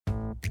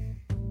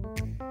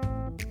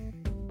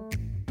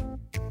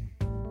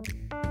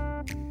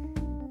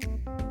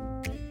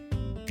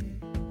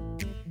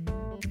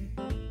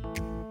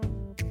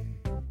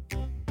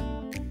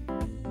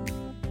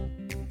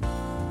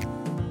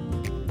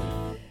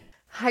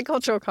Hi,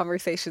 Cultural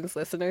Conversations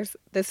listeners.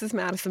 This is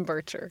Madison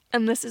Bircher.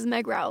 And this is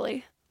Meg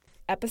Rowley.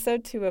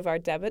 Episode 2 of our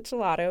Debit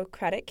Gelato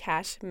Credit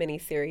Cash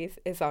mini-series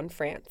is on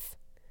France.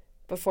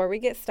 Before we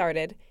get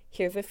started,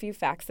 here's a few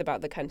facts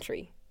about the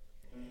country.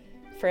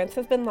 France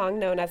has been long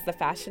known as the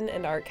fashion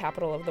and art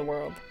capital of the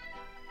world.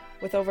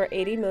 With over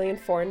 80 million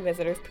foreign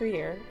visitors per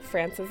year,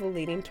 France is a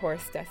leading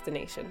tourist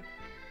destination.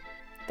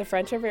 The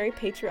French are very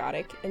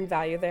patriotic and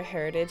value their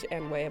heritage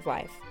and way of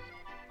life.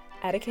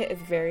 Etiquette is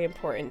very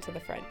important to the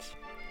French.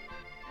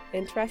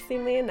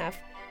 Interestingly enough,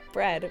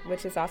 bread,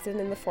 which is often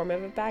in the form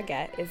of a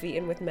baguette, is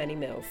eaten with many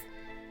meals.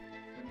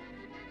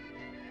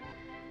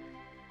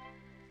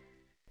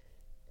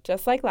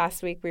 Just like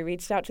last week, we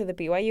reached out to the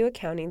BYU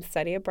Accounting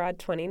Study Abroad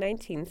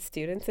 2019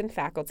 students and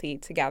faculty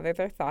to gather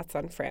their thoughts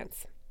on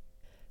France.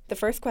 The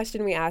first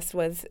question we asked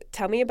was,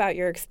 tell me about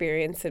your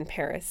experience in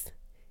Paris.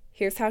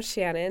 Here's how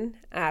Shannon,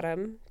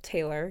 Adam,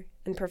 Taylor,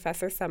 and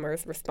Professor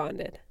Summers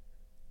responded.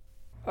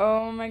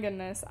 Oh my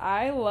goodness,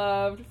 I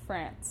loved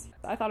France.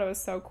 I thought it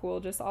was so cool,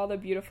 just all the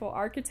beautiful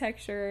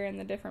architecture and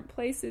the different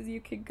places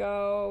you could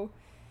go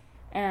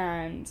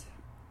and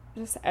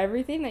just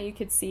everything that you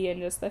could see, and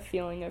just the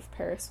feeling of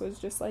Paris was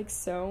just like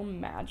so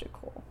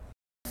magical.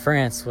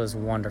 France was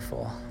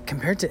wonderful.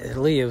 Compared to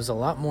Italy, it was a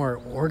lot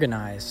more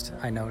organized,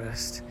 I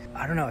noticed.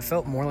 I don't know, it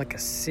felt more like a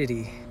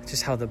city,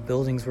 just how the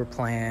buildings were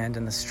planned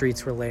and the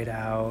streets were laid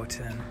out,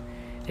 and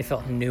it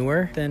felt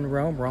newer than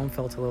Rome. Rome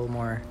felt a little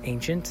more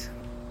ancient.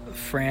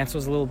 France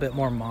was a little bit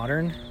more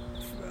modern.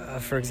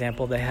 For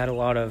example, they had a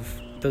lot of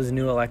those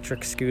new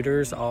electric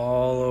scooters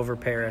all over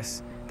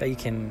Paris that you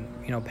can,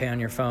 pay on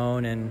your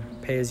phone and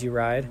pay as you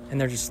ride. And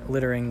they're just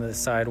littering the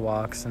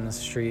sidewalks and the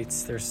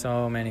streets. There's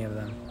so many of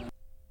them.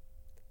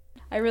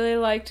 I really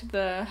liked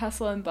the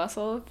hustle and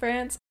bustle of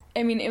France.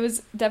 I mean, it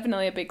was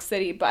definitely a big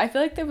city, but I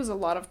feel like there was a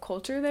lot of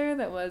culture there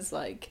that was,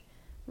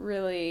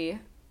 really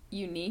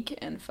unique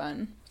and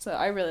fun. So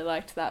I really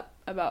liked that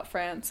about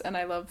France, and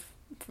I love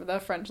the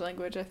French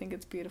language. I think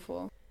it's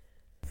beautiful.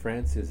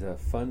 France is a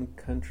fun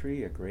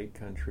country, a great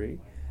country.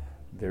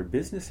 Their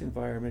business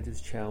environment is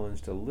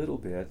challenged a little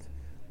bit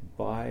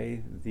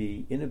by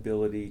the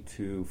inability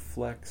to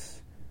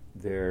flex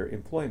their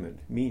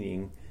employment,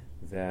 meaning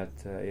that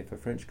if a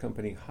French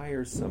company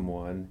hires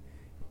someone,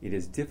 it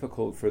is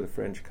difficult for the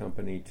French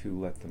company to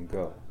let them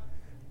go,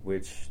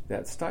 which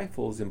that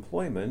stifles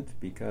employment,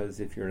 because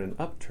if you're in an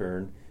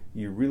upturn,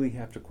 you really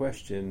have to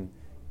question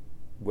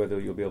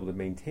whether you'll be able to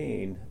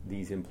maintain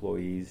these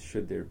employees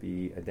should there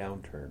be a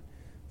downturn.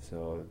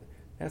 So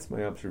that's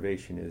my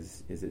observation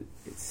is it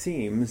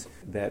seems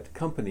that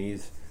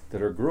companies that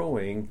are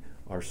growing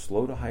are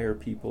slow to hire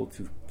people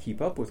to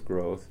keep up with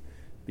growth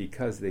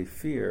because they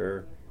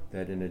fear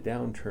that in a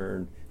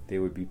downturn they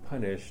would be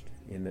punished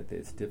in that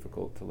it's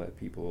difficult to let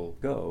people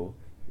go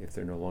if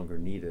they're no longer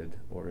needed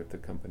or if the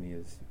company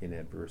is in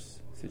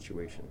adverse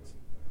situations.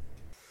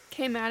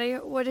 Okay, Maddie,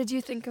 what did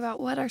you think about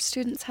what our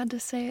students had to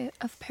say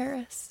of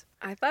Paris?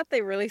 I thought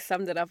they really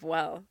summed it up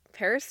well.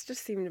 Paris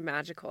just seemed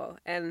magical,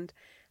 and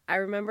I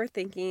remember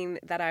thinking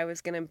that I was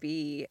going to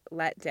be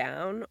let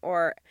down,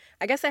 or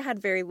I guess I had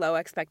very low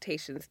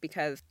expectations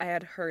because I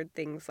had heard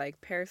things like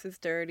Paris is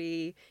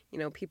dirty,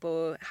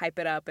 people hype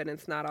it up and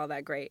it's not all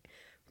that great.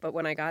 But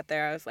when I got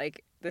there, I was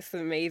like, this is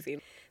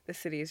amazing. The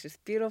city is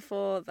just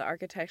beautiful, the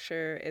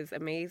architecture is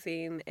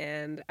amazing,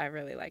 and I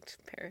really liked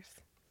Paris.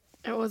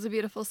 It was a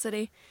beautiful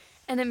city,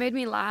 and it made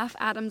me laugh,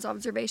 Adam's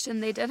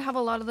observation. They did have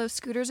a lot of those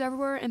scooters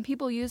everywhere, and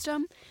people used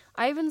them.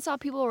 I even saw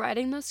people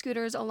riding those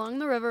scooters along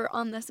the river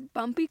on this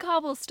bumpy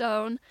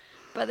cobblestone,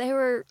 but they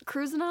were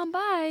cruising on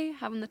by,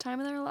 having the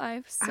time of their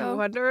life. So I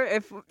wonder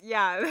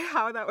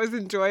how that was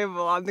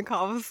enjoyable on the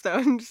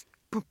cobblestone.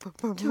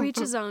 To each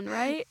his own,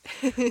 right?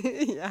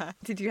 Yeah.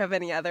 Did you have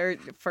any other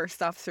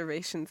first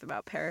observations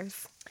about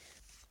Paris?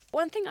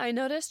 One thing I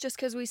noticed, just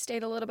because we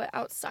stayed a little bit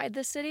outside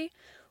the city,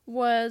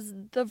 was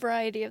the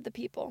variety of the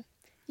people.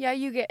 Yeah,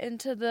 you get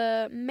into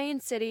the main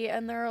city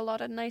and there are a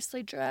lot of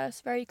nicely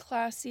dressed, very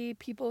classy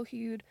people who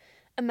you'd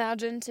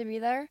imagine to be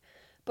there.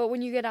 But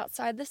when you get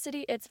outside the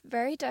city, it's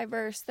very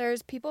diverse.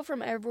 There's people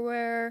from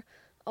everywhere,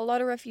 a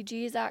lot of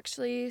refugees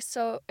actually.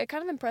 So it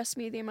kind of impressed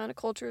me the amount of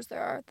cultures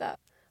there are that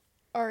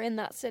are in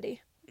that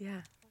city.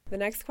 Yeah. The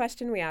next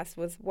question we asked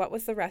was, what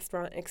was the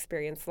restaurant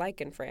experience like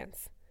in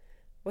France?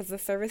 Was the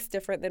service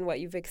different than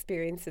what you've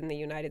experienced in the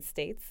United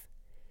States?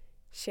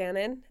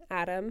 Shannon,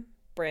 Adam,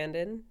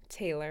 Brandon,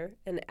 Taylor,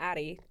 and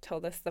Addie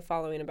told us the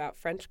following about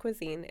French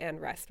cuisine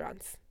and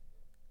restaurants.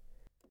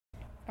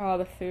 Oh,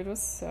 the food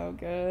was so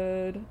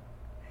good.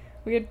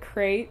 We had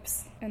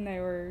crepes, and they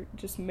were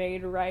just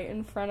made right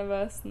in front of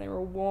us, and they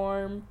were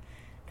warm,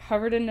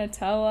 covered in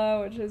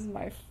Nutella, which is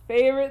my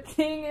favorite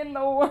thing in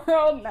the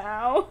world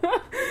now.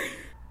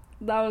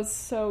 That was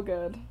so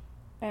good.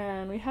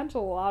 And we had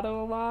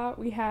gelato a lot.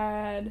 We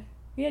had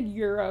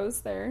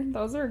gyros there.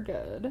 Those are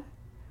good.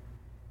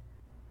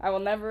 I will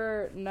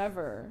never,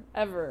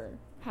 ever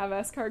have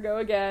escargot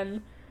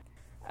again.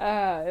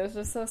 It was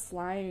just so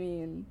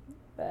slimy and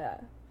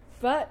bad.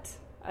 But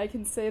I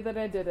can say that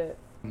I did it.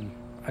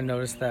 I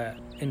noticed that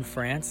in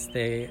France,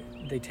 they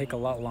take a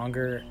lot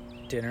longer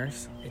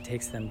dinners. It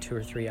takes them 2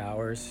 or 3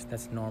 hours.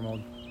 That's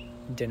normal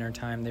dinner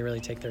time. They really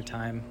take their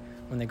time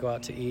when they go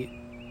out to eat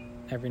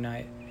every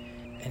night.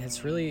 And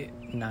it's really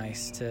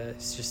nice to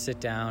just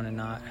sit down and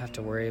not have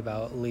to worry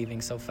about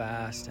leaving so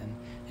fast and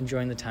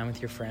enjoying the time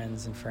with your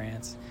friends in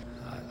France.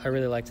 I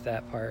really liked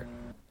that part.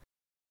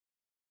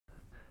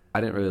 I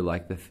didn't really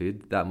like the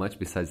food that much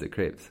besides the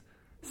crepes.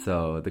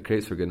 So the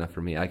crepes were good enough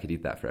for me. I could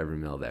eat that for every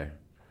meal there.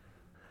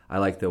 I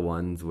like the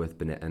ones with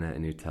banana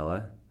and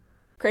Nutella.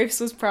 Crepes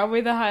was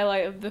probably the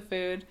highlight of the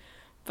food,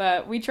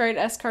 but we tried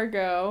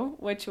escargot,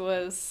 which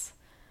was...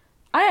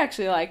 I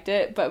actually liked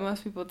it, but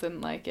most people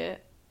didn't like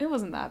it. It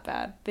wasn't that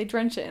bad. They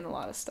drench it in a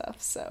lot of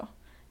stuff, so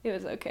it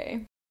was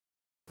okay.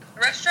 The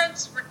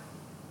restaurants were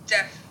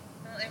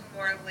definitely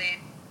more laid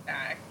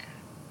back.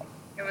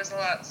 It was a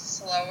lot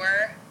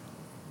slower,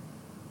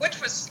 which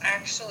was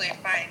actually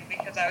fine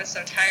because I was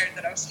so tired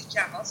that I was like,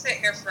 yeah, I'll sit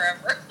here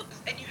forever.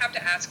 And you have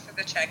to ask for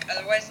the check,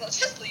 otherwise they'll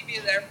just leave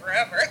you there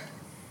forever.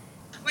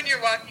 When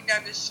you're walking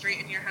down the street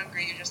and you're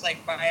hungry, you just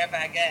like buy a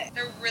baguette.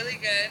 They're really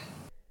good.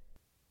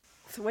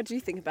 So what do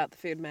you think about the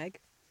food, Meg?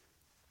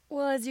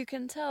 Well, as you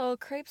can tell,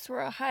 crepes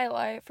were a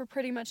highlight for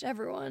pretty much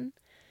everyone.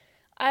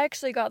 I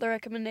actually got the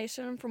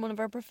recommendation from one of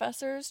our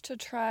professors to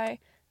try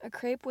a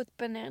crepe with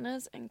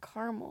bananas and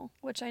caramel,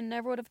 which I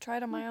never would have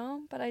tried on my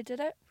own, but I did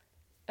it.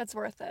 It's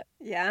worth it.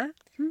 Yeah?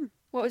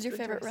 What was your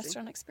favorite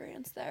restaurant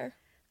experience there?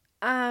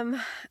 I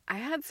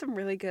had some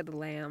really good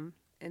lamb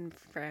in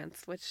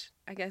France, which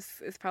I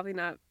guess is probably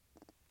not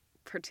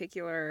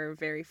particular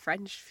very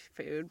French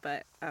food,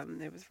 but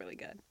it was really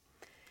good.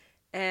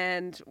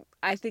 And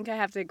I think I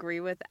have to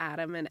agree with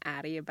Adam and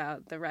Addie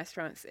about the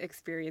restaurant's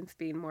experience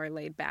being more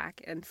laid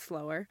back and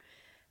slower.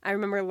 I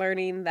remember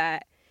learning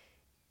that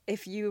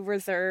if you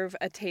reserve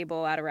a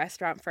table at a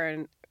restaurant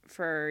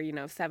for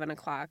 7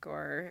 o'clock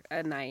or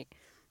a night,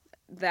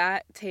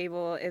 that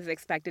table is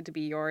expected to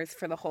be yours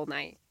for the whole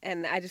night.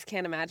 And I just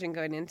can't imagine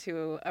going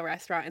into a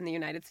restaurant in the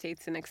United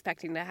States and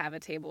expecting to have a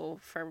table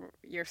for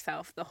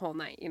yourself the whole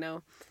night,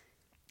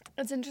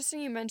 It's interesting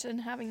you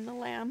mentioned having the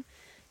lamb,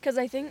 because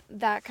I think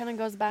that kind of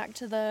goes back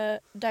to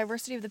the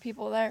diversity of the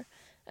people there,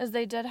 as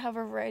they did have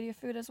a variety of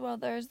food as well.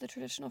 There's the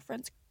traditional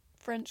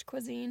French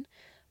cuisine,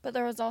 but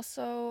there was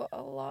also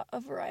a lot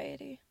of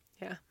variety.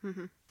 Yeah.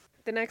 Mm-hmm.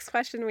 The next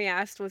question we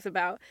asked was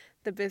about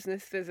the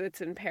business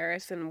visits in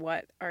Paris and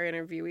what our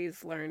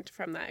interviewees learned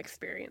from that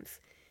experience.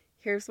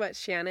 Here's what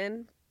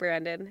Shannon,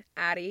 Brandon,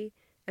 Addie,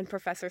 and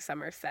Professor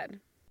Summers said.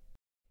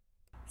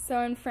 So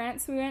in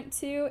France, we went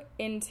to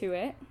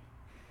Intuit.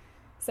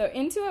 So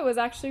Intuit was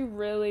actually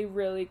really,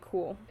 really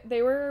cool.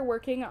 They were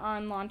working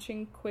on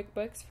launching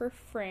QuickBooks for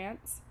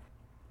France,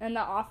 and the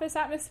office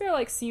atmosphere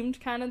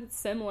seemed kind of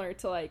similar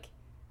to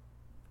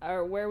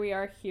where we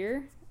are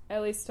here,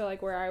 at least to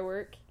where I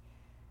work.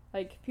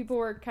 People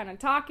were kind of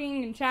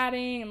talking and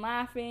chatting and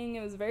laughing.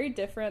 It was very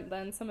different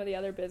than some of the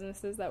other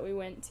businesses that we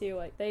went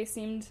to. They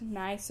seemed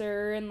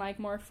nicer and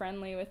more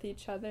friendly with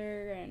each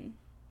other, and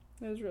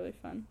it was really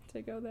fun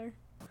to go there.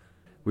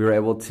 We were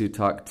able to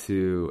talk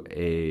to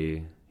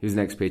he was an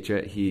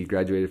expatriate. He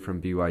graduated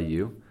from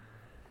BYU,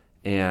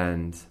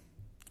 and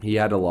he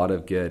had a lot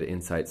of good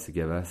insights to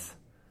give us.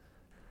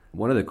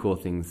 One of the cool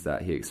things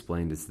that he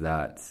explained is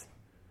that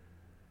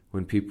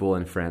when people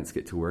in France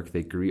get to work,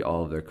 they greet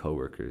all of their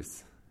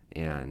coworkers.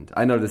 And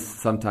I noticed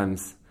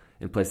sometimes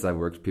in places I've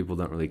worked, people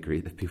don't really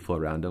greet the people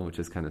around them, which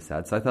is kind of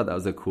sad. So I thought that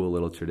was a cool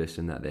little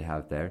tradition that they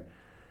have there,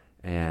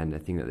 and I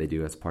think that they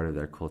do as part of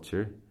their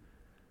culture.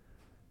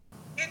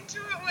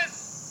 Intuit was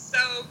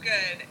so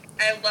good.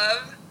 I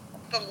love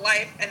the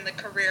life and the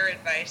career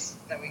advice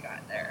that we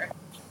got there.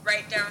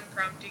 Write down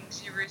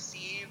promptings you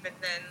receive and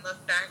then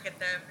look back at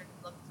them and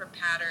look for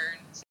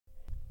patterns.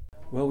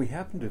 Well, we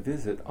happened to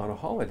visit on a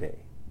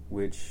holiday,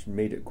 which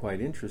made it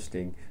quite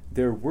interesting.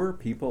 There were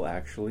people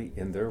actually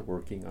in there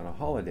working on a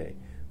holiday.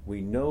 We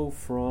know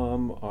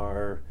from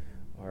our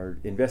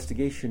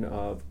investigation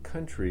of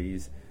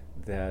countries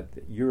that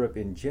Europe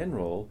in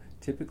general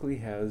typically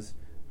has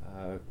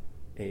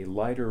a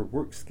lighter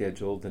work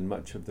schedule than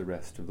much of the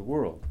rest of the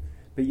world.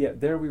 But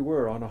yet there we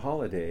were on a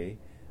holiday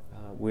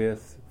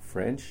with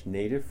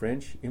native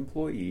French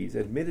employees,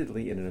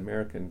 admittedly in an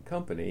American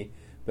company,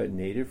 but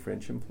native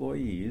French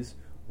employees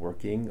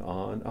working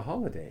on a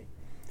holiday.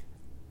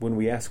 When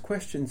we asked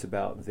questions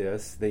about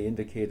this, they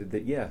indicated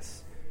that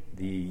yes,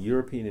 the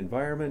European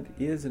environment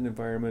is an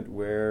environment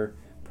where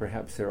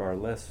perhaps there are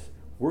less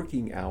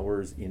working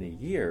hours in a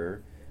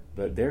year,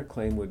 but their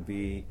claim would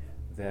be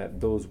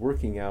that those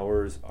working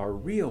hours are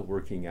real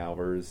working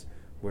hours,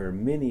 where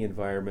many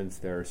environments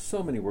there are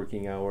so many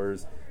working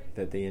hours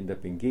that they end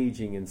up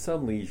engaging in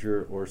some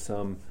leisure or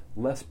some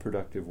less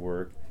productive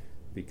work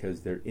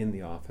because they're in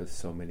the office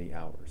so many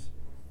hours.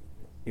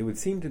 It would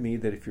seem to me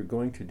that if you're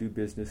going to do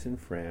business in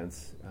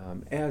France,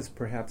 as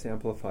perhaps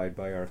amplified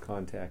by our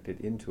contact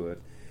at Intuit,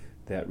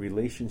 that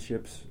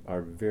relationships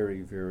are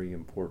very, very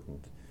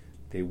important.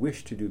 They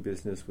wish to do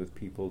business with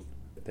people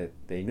that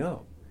they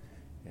know.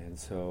 And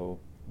so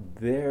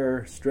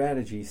their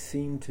strategy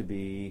seemed to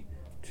be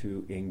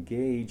to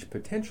engage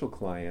potential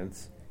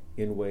clients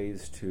in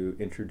ways to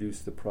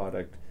introduce the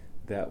product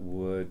that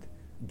would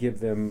give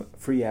them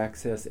free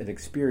access and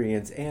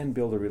experience and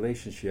build a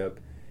relationship,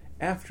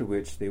 after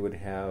which they would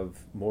have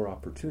more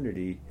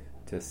opportunity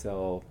to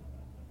sell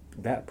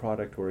that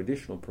product or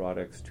additional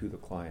products to the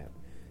client.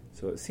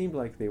 So it seemed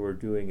like they were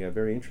doing a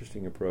very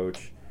interesting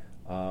approach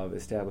of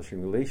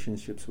establishing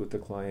relationships with the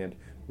client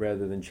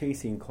rather than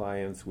chasing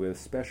clients with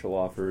special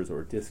offers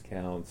or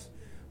discounts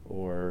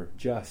or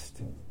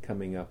just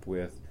coming up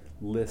with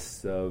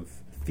lists of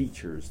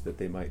features that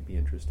they might be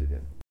interested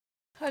in.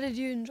 How did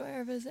you enjoy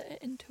our visit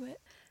into it?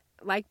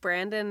 Like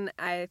Brandon,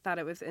 I thought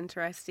it was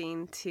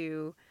interesting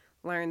to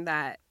learn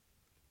that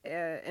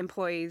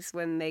employees,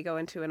 when they go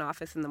into an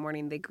office in the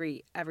morning, they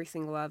greet every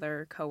single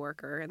other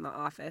coworker in the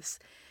office.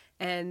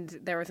 And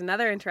there was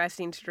another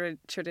interesting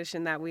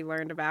tradition that we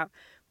learned about,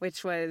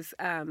 which was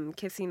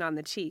kissing on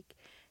the cheek.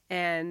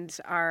 And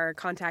our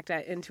contact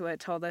at Intuit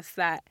told us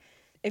that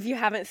if you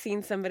haven't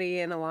seen somebody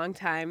in a long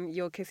time,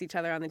 you'll kiss each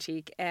other on the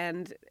cheek.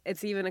 And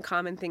it's even a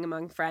common thing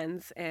among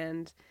friends.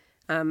 And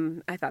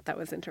I thought that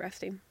was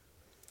interesting.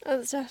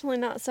 It's definitely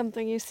not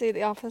something you see at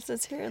the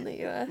offices here in the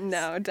U.S.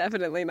 No,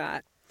 definitely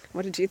not.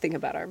 What did you think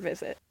about our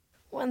visit?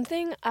 One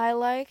thing I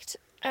liked,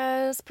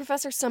 as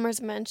Professor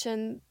Summers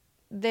mentioned,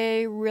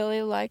 they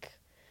really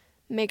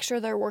make sure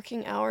their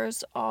working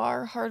hours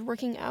are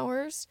hard-working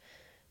hours.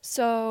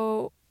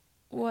 So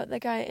what the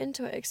guy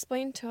into it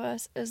explained to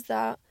us is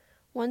that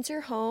once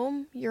you're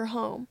home, you're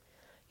home.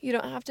 You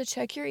don't have to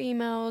check your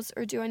emails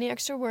or do any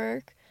extra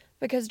work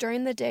because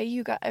during the day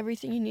you got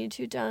everything you need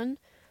to done.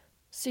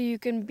 So you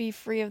can be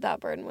free of that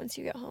burden once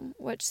you get home,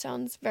 which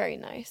sounds very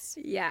nice.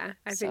 Yeah,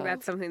 I think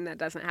that's something that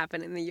doesn't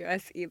happen in the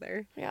U.S.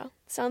 either. Yeah,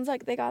 sounds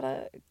like they got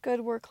a good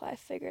work life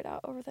figured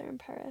out over there in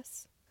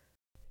Paris.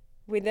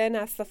 We then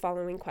asked the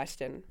following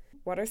question: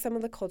 what are some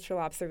of the cultural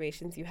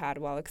observations you had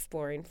while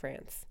exploring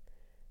France?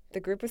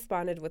 The group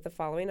responded with the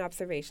following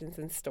observations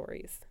and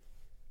stories.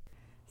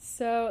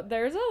 So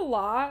there's a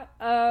lot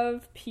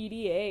of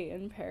PDA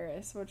in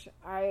Paris, which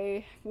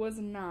I was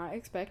not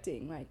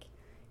expecting. Like,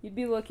 you'd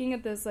be looking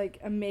at this, like,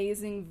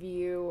 amazing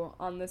view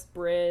on this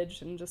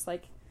bridge and just,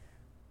 like,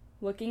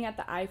 looking at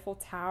the Eiffel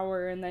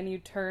Tower, and then you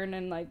turn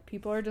and, like,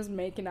 people are just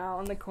making out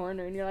on the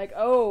corner, and you're like,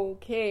 oh,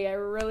 okay, I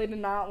really did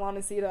not want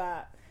to see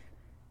that.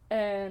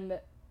 And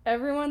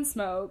everyone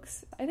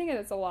smokes. I think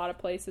it's a lot of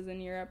places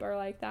in Europe are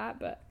like that,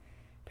 but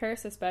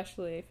Paris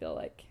especially, I feel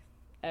like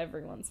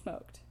everyone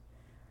smoked.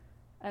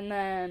 And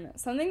then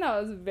something that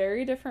was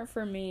very different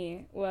for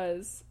me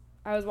was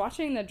I was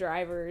watching the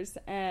drivers,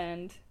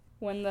 and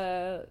when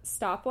the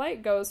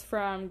stoplight goes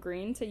from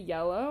green to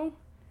yellow,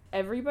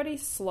 everybody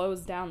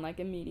slows down, like,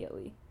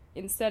 immediately.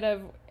 Instead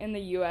of in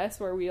the U.S.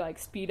 where we, like,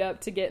 speed up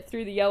to get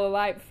through the yellow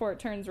light before it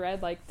turns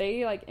red, like,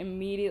 they, like,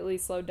 immediately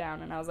slowed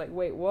down. And I was like,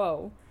 wait,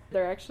 whoa.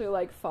 They're actually,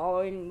 like,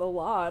 following the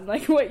law and,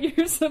 like, what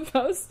you're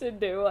supposed to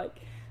do. Like,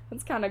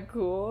 that's kind of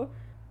cool.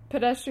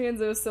 Pedestrians,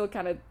 it was still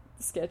kind of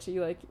sketchy.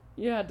 Like,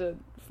 you had to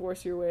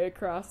force your way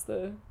across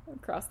the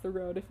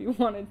road if you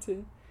wanted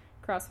to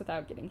cross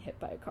without getting hit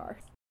by a car.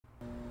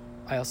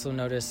 I also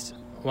noticed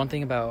one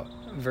thing about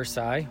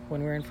Versailles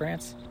when we were in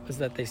France was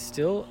that they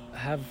still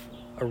have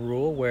a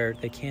rule where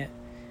they can't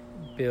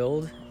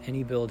build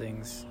any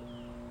buildings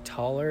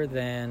taller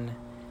than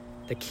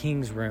the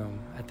king's room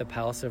at the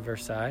Palace of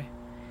Versailles,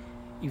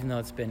 even though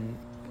it's been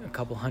a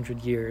couple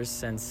hundred years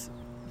since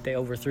they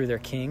overthrew their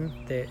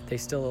king. They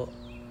still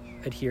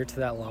adhere to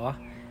that law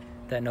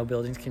that no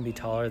buildings can be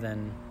taller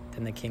than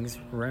the king's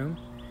room.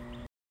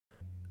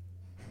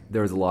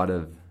 There was a lot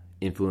of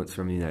influence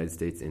from the United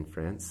States in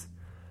France.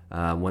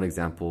 One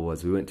example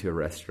was we went to a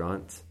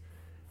restaurant,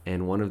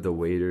 and one of the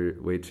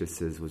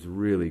waitresses was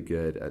really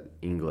good at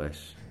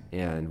English,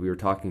 and we were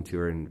talking to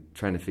her and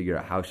trying to figure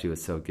out how she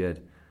was so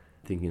good,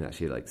 thinking that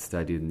she had, like,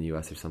 studied in the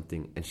U.S. or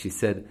something, and she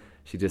said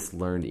she just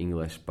learned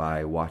English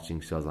by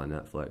watching shows on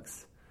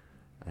Netflix.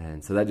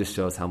 And so that just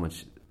shows how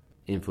much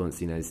influence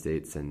the United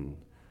States and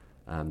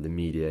the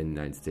media in the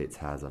United States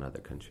has on other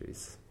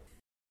countries.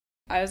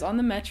 I was on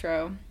the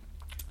metro,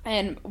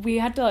 and we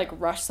had to, like,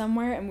 rush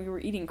somewhere, and we were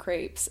eating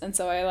crepes, and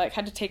so I, like,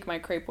 had to take my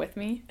crepe with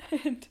me,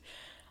 and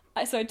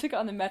so I took it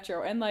on the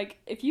metro, and, like,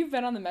 if you've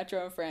been on the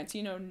metro in France,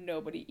 you know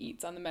nobody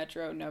eats on the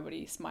metro,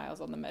 nobody smiles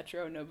on the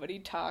metro, nobody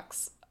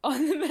talks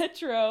on the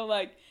metro,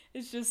 like,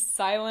 it's just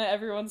silent,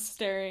 everyone's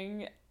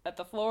staring at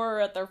the floor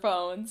or at their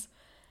phones,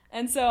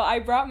 and so I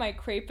brought my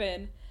crepe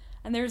in,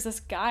 and there was this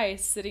guy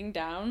sitting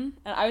down,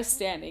 and I was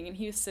standing, and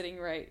he was sitting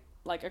right,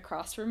 like,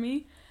 across from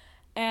me,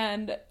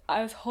 and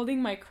I was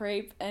holding my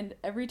crepe, and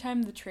every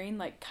time the train,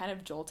 like, kind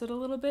of jolted a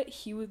little bit,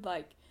 he would,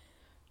 like,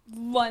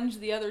 lunge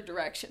the other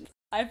direction.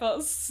 I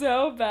felt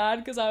so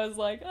bad because I was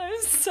like,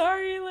 I'm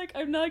sorry, like,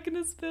 I'm not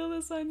gonna spill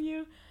this on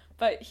you.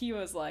 But he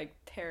was, like,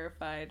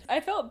 terrified. I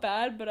felt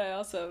bad, but I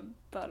also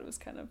thought it was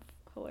kind of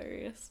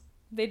hilarious.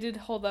 They did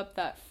hold up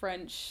that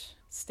French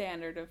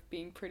standard of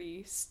being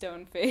pretty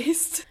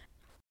stone-faced.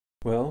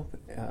 Well,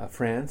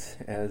 France,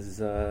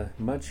 as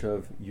much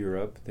of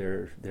Europe,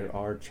 there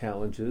are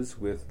challenges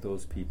with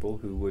those people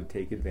who would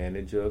take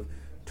advantage of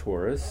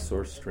tourists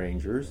or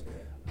strangers.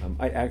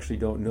 I actually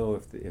don't know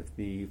if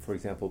the, for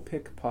example,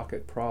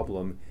 pickpocket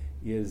problem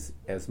is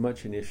as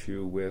much an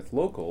issue with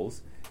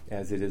locals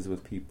as it is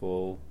with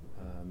people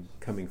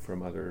coming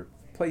from other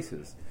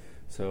places.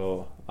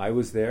 So I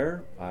was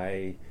there.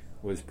 I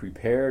was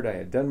prepared. I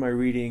had done my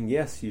reading.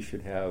 Yes, you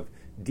should have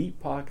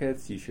deep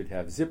pockets. You should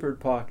have zippered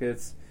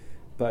pockets.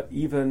 But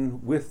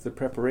even with the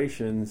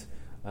preparations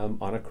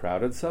on a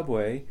crowded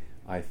subway,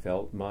 I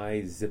felt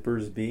my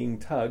zippers being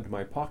tugged,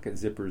 my pocket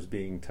zippers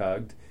being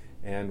tugged,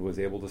 and was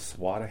able to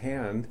swat a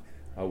hand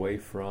away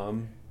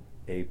from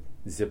a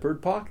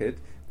zippered pocket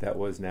that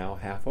was now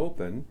half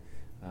open.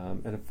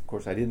 And of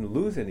course, I didn't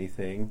lose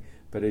anything,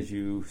 but as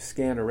you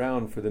scan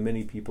around for the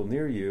many people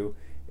near you,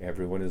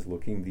 everyone is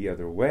looking the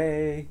other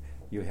way.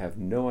 You have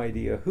no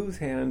idea whose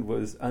hand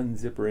was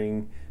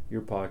unzippering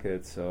your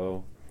pocket,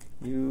 so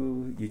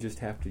you just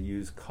have to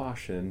use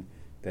caution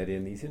that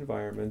in these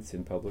environments,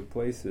 in public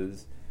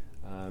places,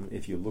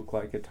 if you look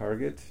like a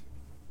target,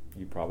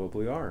 you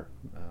probably are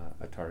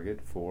a target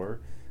for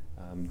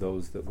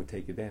those that would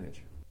take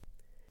advantage.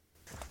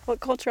 What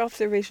cultural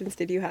observations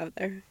did you have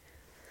there?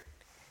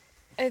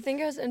 I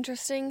think it was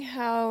interesting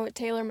how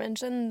Taylor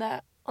mentioned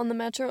that on the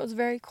metro it was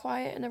very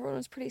quiet and everyone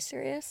was pretty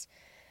serious.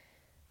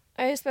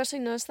 I especially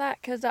noticed that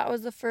because that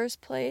was the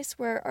first place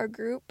where our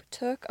group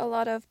took a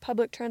lot of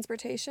public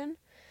transportation.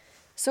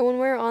 So when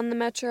we were on the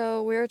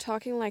metro, we were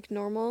talking like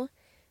normal,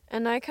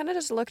 and I kind of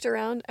just looked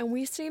around and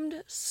we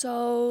seemed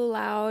so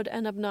loud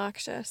and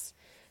obnoxious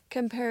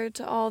compared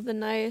to all the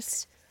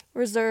nice,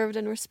 reserved,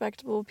 and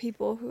respectable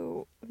people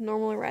who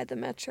normally ride the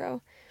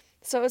metro.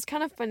 So it was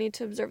kind of funny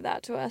to observe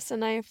that to us,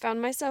 and I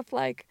found myself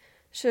like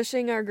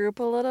shushing our group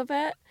a little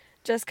bit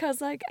just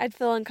because like I'd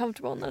feel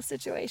uncomfortable in those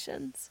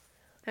situations.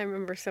 I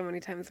remember so many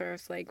times where I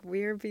was like,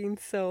 we're being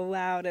so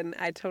loud, and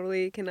I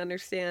totally can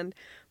understand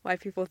why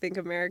people think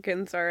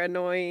Americans are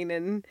annoying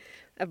and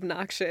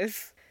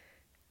obnoxious.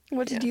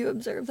 What did you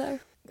observe there?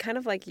 Kind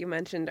of like you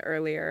mentioned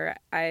earlier,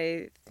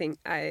 I think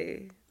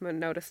I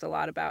noticed a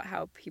lot about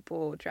how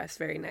people dress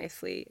very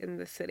nicely in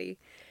the city.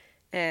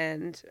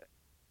 And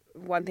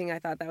one thing I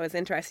thought that was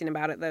interesting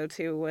about it, though,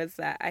 too, was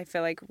that I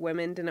feel like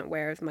women didn't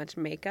wear as much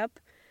makeup.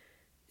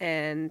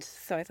 And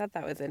so I thought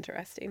that was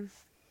interesting.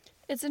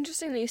 It's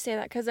interesting that you say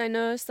that because I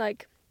noticed,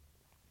 like,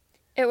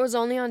 it was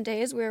only on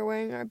days we were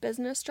wearing our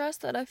business dress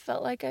that I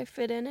felt like I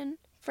fit in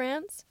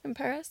France, in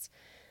Paris.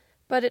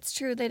 But it's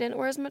true, they didn't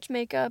wear as much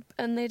makeup,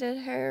 and they did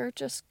hair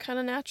just kind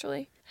of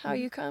naturally. How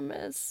you come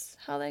is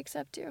how they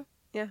accept you.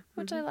 Yeah.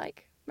 Which I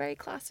like. Very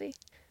classy.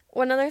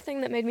 One other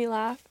thing that made me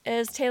laugh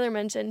is Taylor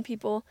mentioned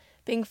people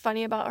being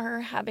funny about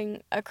her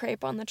having a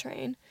crepe on the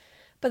train.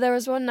 But there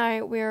was one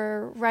night we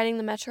were riding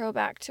the metro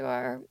back to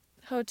our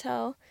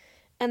hotel,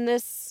 and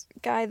this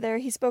guy there,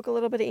 he spoke a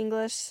little bit of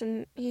English,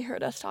 and he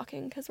heard us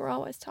talking, because we're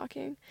always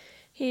talking.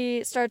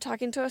 He started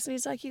talking to us, and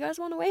he's like, "You guys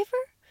want a wafer?"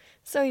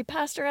 So he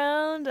passed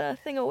around a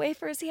thing of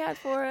wafers he had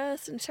for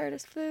us and shared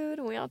his food,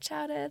 and we all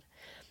chatted.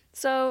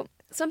 So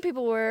some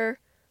people were,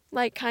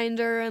 like,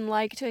 kinder and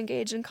like to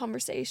engage in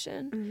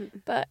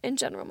conversation, but in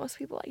general, most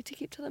people like to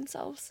keep to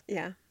themselves.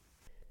 Yeah.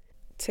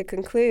 To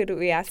conclude,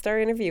 we asked our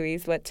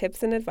interviewees what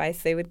tips and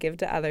advice they would give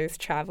to others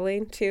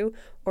traveling to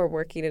or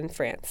working in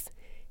France.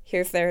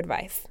 Here's their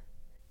advice.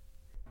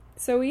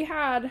 So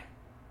it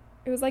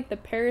was like the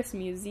Paris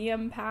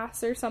Museum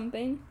Pass or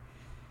something,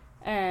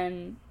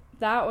 and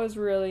that was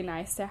really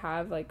nice to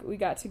have. Like, we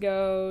got to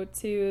go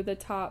to the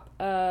top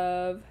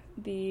of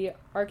the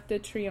Arc de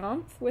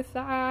Triomphe with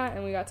that,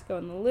 and we got to go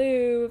in the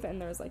Louvre,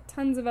 and there was like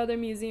tons of other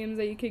museums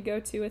that you could go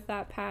to with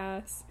that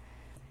pass.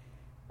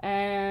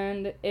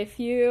 And if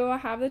you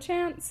have the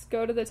chance,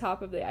 go to the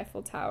top of the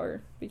Eiffel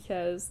Tower,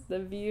 because the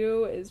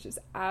view is just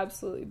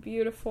absolutely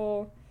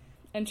beautiful,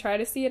 and try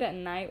to see it at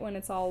night when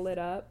it's all lit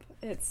up.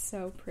 It's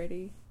so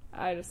pretty.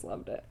 I just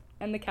loved it.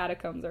 And the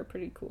catacombs are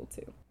pretty cool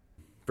too.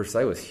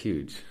 Versailles was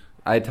huge.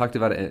 I talked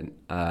about it in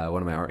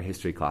one of my art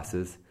history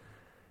classes,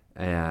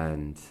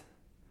 and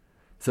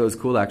so it was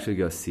cool to actually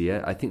go see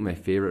it. I think my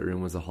favorite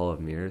room was the Hall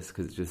of Mirrors,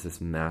 because it's just this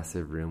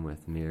massive room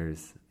with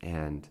mirrors,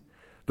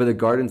 but the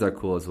gardens are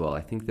cool as well.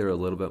 I think they're a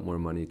little bit more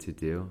money to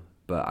do,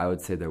 but I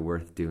would say they're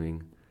worth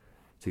doing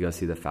to go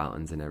see the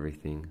fountains and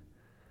everything.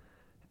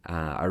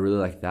 I really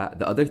liked that.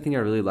 The other thing I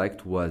really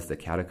liked was the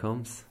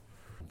catacombs.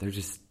 There's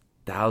just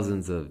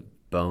thousands of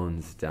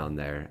bones down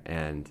there,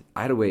 and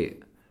I had to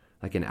wait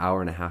like an hour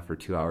and a half or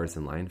 2 hours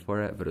in line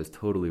for it, but it was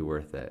totally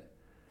worth it,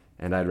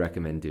 and I'd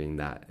recommend doing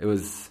that. It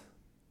was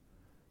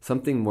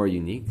something more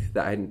unique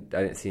that I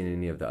didn't see in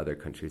any of the other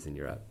countries in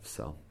Europe.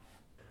 So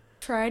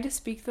try to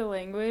speak the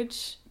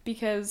language,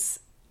 because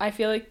I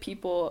feel like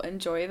people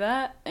enjoy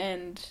that,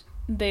 and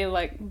they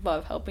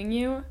love helping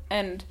you,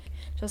 and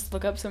just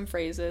look up some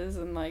phrases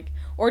and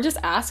or just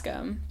ask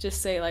them.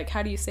 Just say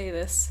how do you say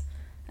this?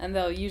 And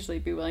they'll usually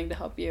be willing to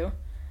help you.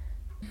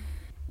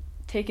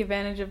 Take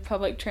advantage of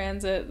public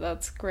transit.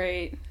 That's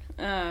great.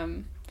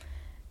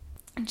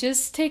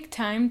 just take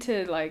time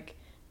to, like,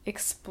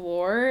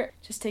 explore.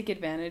 Just take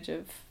advantage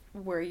of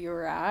where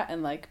you're at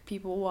and, like,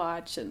 people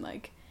watch and,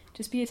 like,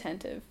 just be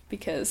attentive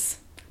because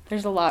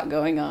there's a lot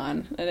going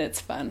on and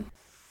it's fun.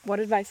 What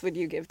advice would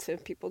you give to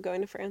people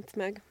going to France,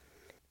 Meg?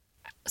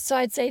 So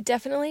I'd say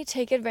definitely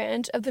take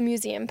advantage of the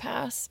museum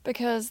pass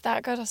because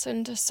that got us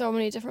into so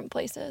many different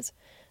places.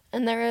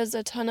 And there is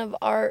a ton of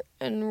art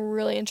and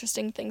really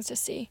interesting things to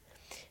see.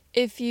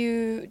 If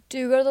you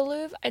do go to the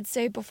Louvre, I'd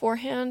say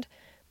beforehand,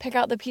 pick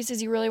out the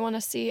pieces you really want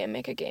to see and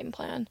make a game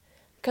plan.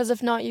 Because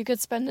if not, you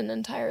could spend an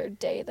entire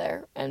day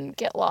there and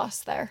get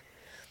lost there.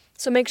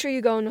 So make sure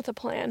you go in with a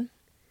plan.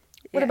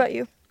 What about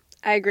you?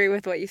 I agree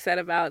with what you said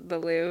about the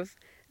Louvre.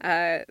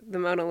 The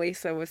Mona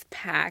Lisa was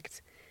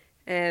packed,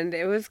 and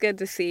it was good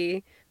to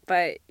see,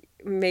 but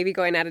maybe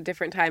going at a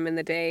different time in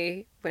the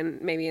day, when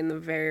maybe in the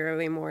very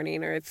early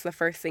morning or it's the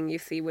first thing you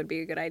see, would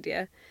be a good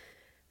idea.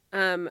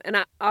 And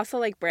I also,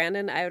 like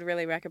Brandon, I would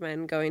really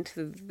recommend going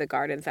to the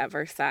gardens at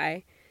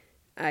Versailles.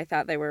 I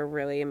thought they were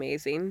really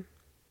amazing.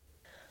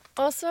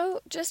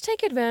 Also, just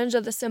take advantage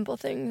of the simple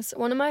things.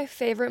 One of my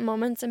favorite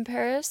moments in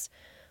Paris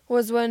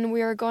was when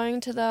we were going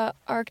to the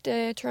Arc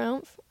de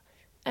Triomphe,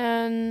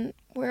 and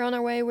we were on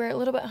our way. We were a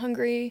little bit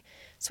hungry,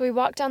 so we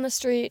walked down the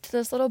street to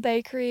this little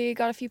bakery,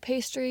 got a few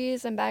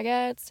pastries and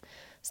baguettes,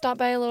 stopped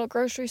by a little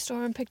grocery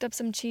store and picked up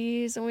some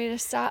cheese, and we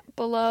just sat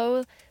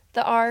below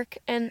the Arc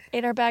and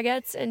ate our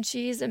baguettes and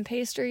cheese and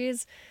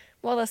pastries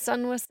while the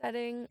sun was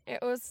setting. It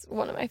was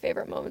one of my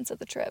favorite moments of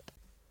the trip.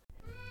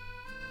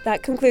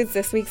 That concludes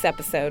this week's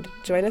episode.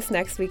 Join us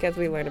next week as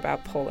we learn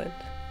about Poland.